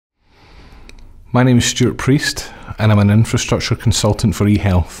My name is Stewart and I'm an infrastructure consultant for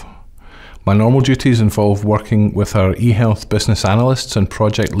eHealth. My normal duties involve working with our eHealth business analysts and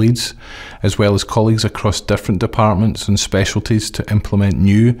project leads, as well as colleagues across different departments and specialties to implement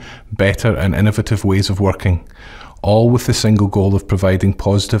new, better and innovative ways of working, all with the single goal of providing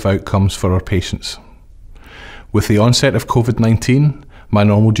positive outcomes for our patients. With the onset of COVID-19, my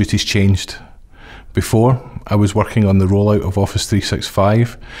normal duties changed. Before, I was working on the rollout of Office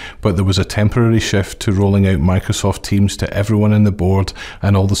 365, but there was a temporary shift to rolling out Microsoft Teams to everyone in the board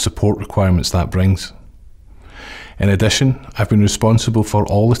and all the support requirements that brings. In addition, I've been responsible for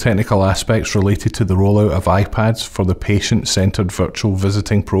all the technical aspects related to the rollout of iPads for the patient-centred virtual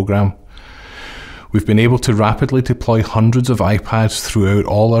visiting programme. We've been able to rapidly deploy hundreds of iPads throughout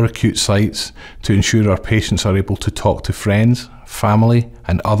all our acute sites to ensure our patients are able to talk to friends, family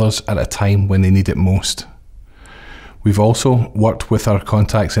and others at a time when they need it most. We've also worked with our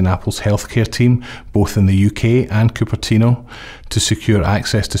contacts in Apple's healthcare team, both in the UK and Cupertino, to secure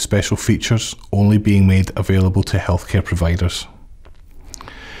access to special features only being made available to healthcare providers.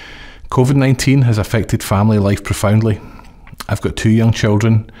 COVID-19 has affected family life profoundly. I've got 2 young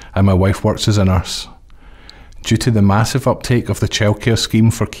children and my wife works as a nurse. Due to the massive uptake of the childcare scheme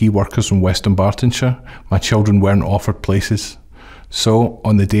for key workers in Western Bartonshire, my children weren't offered places. So,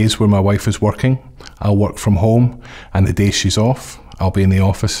 on the days where my wife is working, I'll work from home, and the days she's off, I'll be in the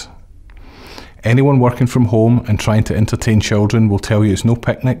office. Anyone working from home and trying to entertain children will tell you it's no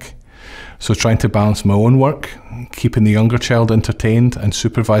picnic. So trying to balance my own work, keeping the younger child entertained and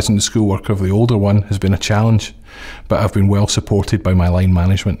supervising the schoolwork of the older one has been a challenge, but I've been well supported by my line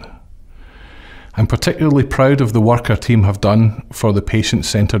management. I'm particularly proud of the work our team have done for the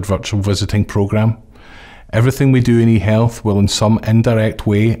patient-centred virtual visiting programme. Everything we do in eHealth will in some indirect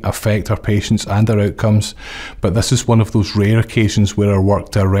way affect our patients and our outcomes, but this is one of those rare occasions where our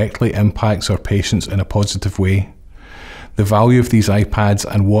work directly impacts our patients in a positive way. The value of these iPads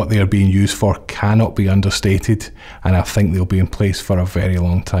and what they are being used for cannot be understated, and I think they'll be in place for a very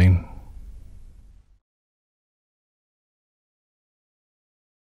long time.